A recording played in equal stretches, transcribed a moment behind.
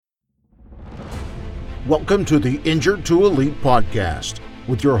Welcome to the Injured to Elite podcast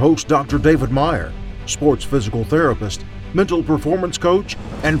with your host, Dr. David Meyer, sports physical therapist, mental performance coach,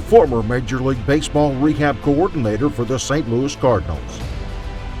 and former Major League Baseball rehab coordinator for the St. Louis Cardinals.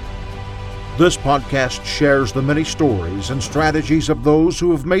 This podcast shares the many stories and strategies of those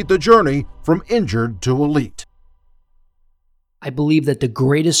who have made the journey from injured to elite. I believe that the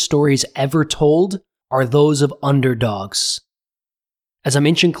greatest stories ever told are those of underdogs. As I'm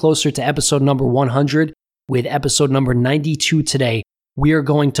inching closer to episode number 100, with episode number 92 today, we are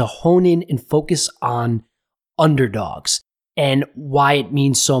going to hone in and focus on underdogs. And why it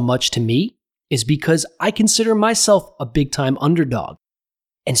means so much to me is because I consider myself a big-time underdog.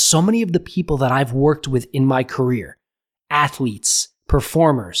 And so many of the people that I've worked with in my career, athletes,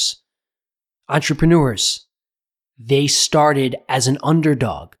 performers, entrepreneurs, they started as an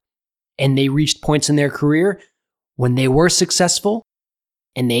underdog and they reached points in their career when they were successful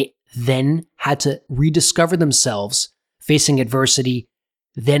and they then had to rediscover themselves facing adversity,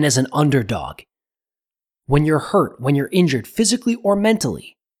 then as an underdog. When you're hurt, when you're injured, physically or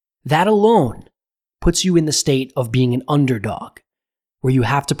mentally, that alone puts you in the state of being an underdog, where you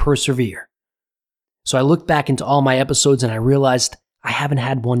have to persevere. So I looked back into all my episodes and I realized I haven't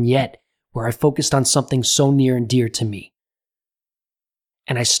had one yet where I focused on something so near and dear to me.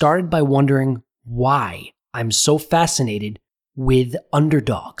 And I started by wondering why I'm so fascinated with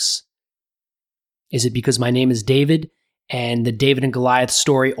underdogs. Is it because my name is David and the David and Goliath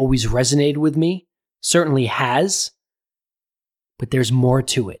story always resonated with me? Certainly has, but there's more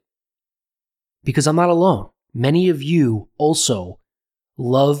to it. Because I'm not alone. Many of you also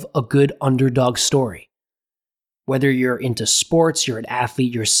love a good underdog story. Whether you're into sports, you're an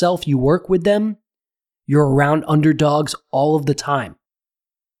athlete yourself, you work with them, you're around underdogs all of the time.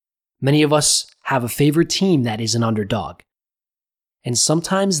 Many of us have a favorite team that is an underdog. And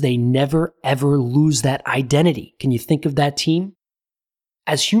sometimes they never ever lose that identity. Can you think of that team?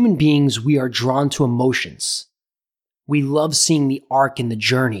 As human beings, we are drawn to emotions. We love seeing the arc and the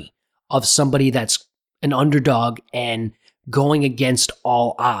journey of somebody that's an underdog and going against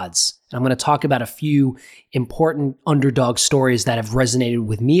all odds. And I'm going to talk about a few important underdog stories that have resonated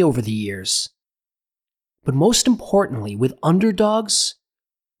with me over the years. But most importantly, with underdogs,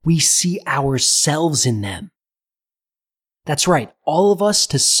 we see ourselves in them. That's right, all of us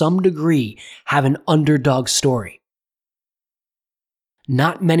to some degree have an underdog story.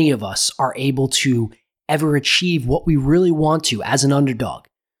 Not many of us are able to ever achieve what we really want to as an underdog.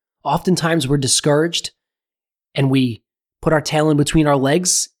 Oftentimes we're discouraged and we put our tail in between our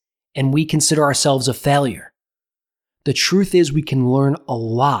legs and we consider ourselves a failure. The truth is we can learn a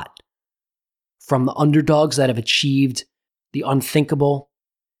lot from the underdogs that have achieved the unthinkable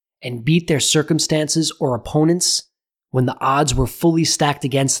and beat their circumstances or opponents when the odds were fully stacked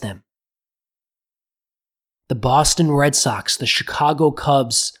against them. The Boston Red Sox, the Chicago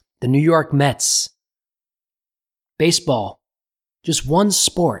Cubs, the New York Mets. Baseball, just one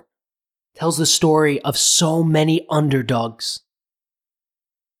sport, tells the story of so many underdogs.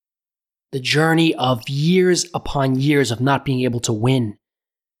 The journey of years upon years of not being able to win.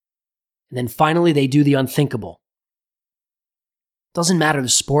 And then finally they do the unthinkable. Doesn't matter the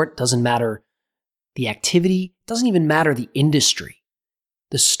sport, doesn't matter the activity, doesn't even matter the industry.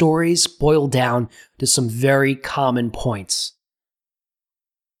 The stories boil down to some very common points.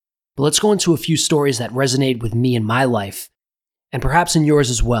 But let's go into a few stories that resonated with me in my life, and perhaps in yours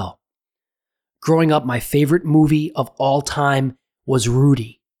as well. Growing up, my favorite movie of all time was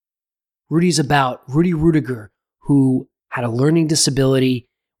Rudy. Rudy's about Rudy Rudiger, who had a learning disability,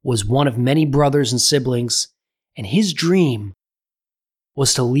 was one of many brothers and siblings, and his dream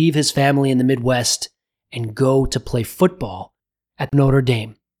was to leave his family in the Midwest and go to play football at Notre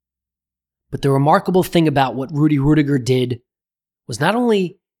Dame. But the remarkable thing about what Rudy Rudiger did was not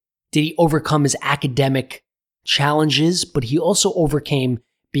only did he overcome his academic challenges, but he also overcame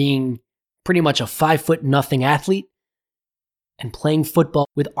being pretty much a 5'0" athlete and playing football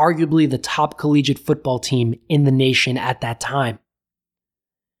with arguably the top collegiate football team in the nation at that time.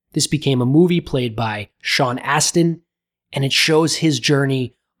 This became a movie played by Sean Astin, and it shows his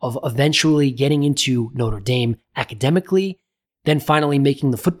journey of eventually getting into Notre Dame academically, then finally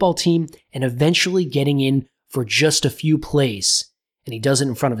making the football team, and eventually getting in for just a few plays. And he does it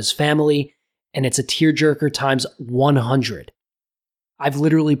in front of his family, and it's a tearjerker times 100. I've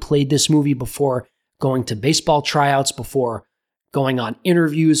literally played this movie before going to baseball tryouts, before going on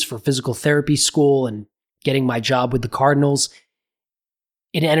interviews for physical therapy school and getting my job with the Cardinals.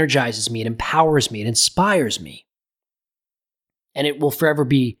 It energizes me, it empowers me, it inspires me. And it will forever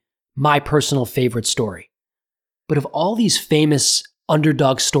be my personal favorite story. But of all these famous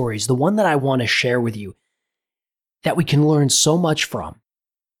underdog stories, the one that I want to share with you that we can learn so much from,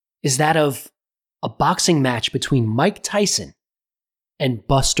 is that of a boxing match between Mike Tyson and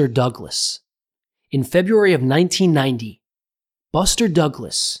Buster Douglas. In February of 1990, Buster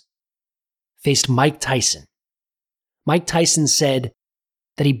Douglas faced Mike Tyson. Mike Tyson said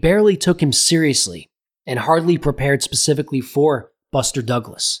that he barely took him seriously and hardly prepared specifically for Buster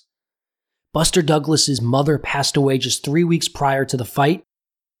Douglas. Buster Douglas's mother passed away just 3 weeks prior to the fight,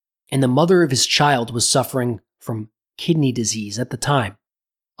 and the mother of his child was suffering from kidney disease at the time.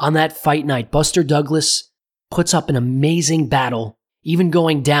 On that fight night, Buster Douglas puts up an amazing battle, even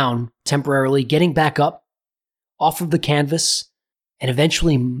going down temporarily, getting back up off of the canvas, and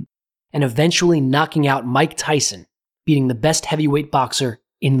eventually knocking out Mike Tyson, beating the best heavyweight boxer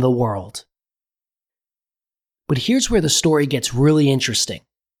in the world. But here's where the story gets really interesting.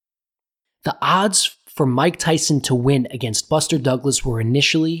 The odds for Mike Tyson to win against Buster Douglas were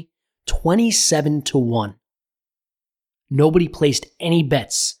initially 27-1. Nobody placed any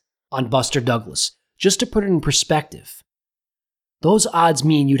bets on Buster Douglas. Just to put it in perspective, those odds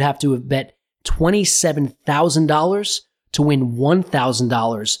mean you'd have to have bet $27,000 to win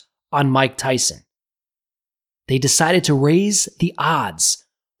 $1,000 on Mike Tyson. They decided to raise the odds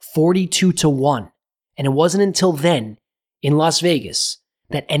 42-1, and it wasn't until then, in Las Vegas,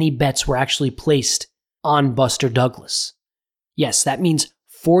 that any bets were actually placed on Buster Douglas. Yes, that means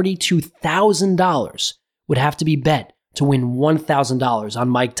 $42,000 would have to be bet to win $1,000 on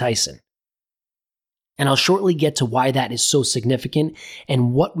Mike Tyson. And I'll shortly get to why that is so significant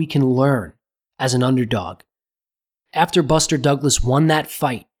and what we can learn as an underdog. After Buster Douglas won that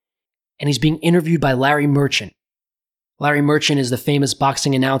fight, and he's being interviewed by Larry Merchant. Larry Merchant is the famous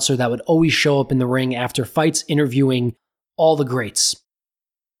boxing announcer that would always show up in the ring after fights interviewing all the greats.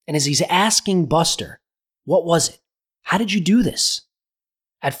 And as he's asking Buster, what was it? How did you do this?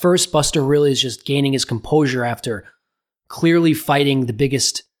 At first, Buster really is just gaining his composure after clearly fighting the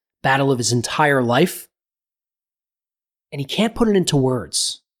biggest battle of his entire life. And he can't put it into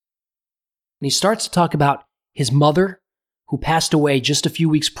words. And he starts to talk about his mother, who passed away just a few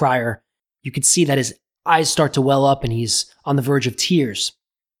weeks prior. You could see that his eyes start to well up and he's on the verge of tears.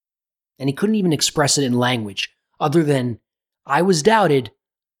 And he couldn't even express it in language other than, I was doubted,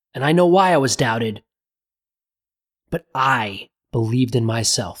 and I know why I was doubted, but I believed in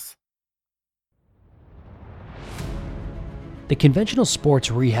myself. The conventional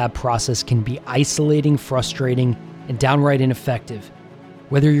sports rehab process can be isolating, frustrating, and downright ineffective.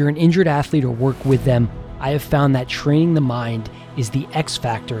 Whether you're an injured athlete or work with them, I have found that training the mind is the X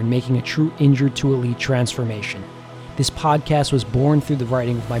factor in making a true injured to elite transformation. This podcast was born through the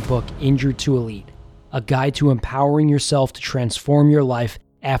writing of my book, Injured to Elite, a guide to empowering yourself to transform your life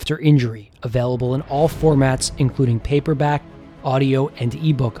after injury, available in all formats, including paperback, audio, and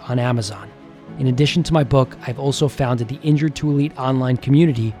ebook on Amazon. In addition to my book, I've also founded the Injured to Elite online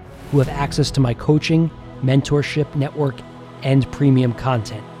community, who have access to my coaching, mentorship network, and premium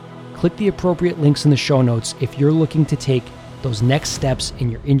content. Click the appropriate links in the show notes if you're looking to take those next steps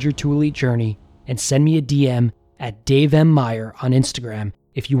in your Injured to Elite journey, and send me a DM at Dave M. Meyer on Instagram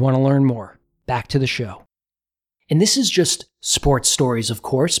if you want to learn more. Back to the show. And this is just sports stories, of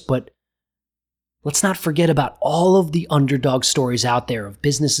course, but let's not forget about all of the underdog stories out there of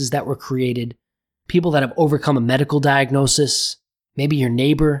businesses that were created, people that have overcome a medical diagnosis, maybe your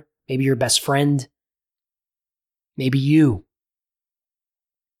neighbor, maybe your best friend, maybe you.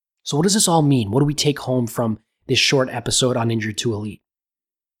 So what does this all mean? What do we take home from this short episode on Injured to Elite?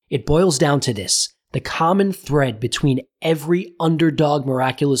 It boils down to this: the common thread between every underdog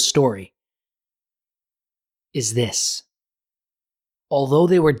miraculous story is this. Although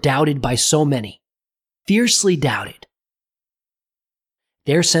they were doubted by so many, fiercely doubted,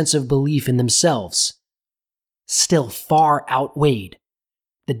 their sense of belief in themselves still far outweighed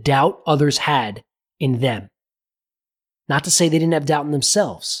the doubt others had in them. Not to say they didn't have doubt in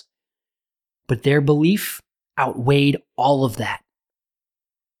themselves, but their belief outweighed all of that.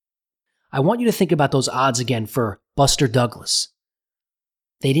 I want you to think about those odds again for Buster Douglas.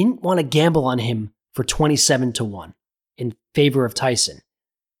 They didn't want to gamble on him for 27-1 in favor of Tyson.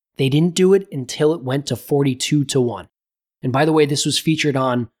 They didn't do it until it went to 42-1. And by the way, this was featured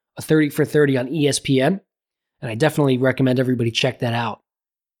on a 30 for 30 on ESPN, and I definitely recommend everybody check that out.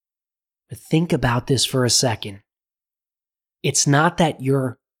 But think about this for a second. It's not that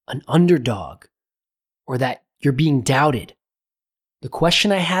you're an underdog or that you're being doubted. The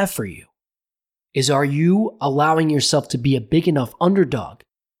question I have for you is, are you allowing yourself to be a big enough underdog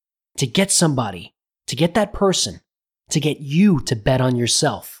to get somebody, to get that person, to get you to bet on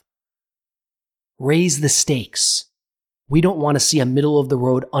yourself? Raise the stakes. We don't want to see a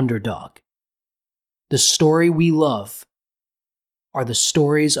middle-of-the-road underdog. The story we love are the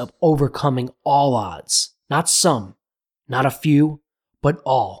stories of overcoming all odds. Not some, not a few, but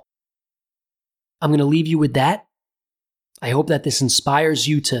all. I'm going to leave you with that. I hope that this inspires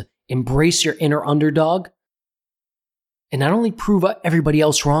you to embrace your inner underdog and not only prove everybody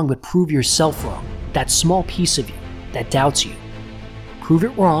else wrong, but prove yourself wrong. That small piece of you that doubts you. Prove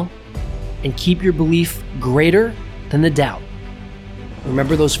it wrong and keep your belief greater than the doubt.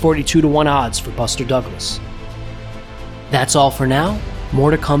 Remember those 42-1 odds for Buster Douglas. That's all for now.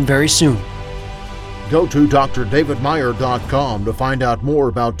 More to come very soon. Go to drdavidmeyer.com to find out more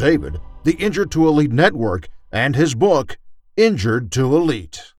about David, the Injured to Elite Network, and his book, Injured to Elite.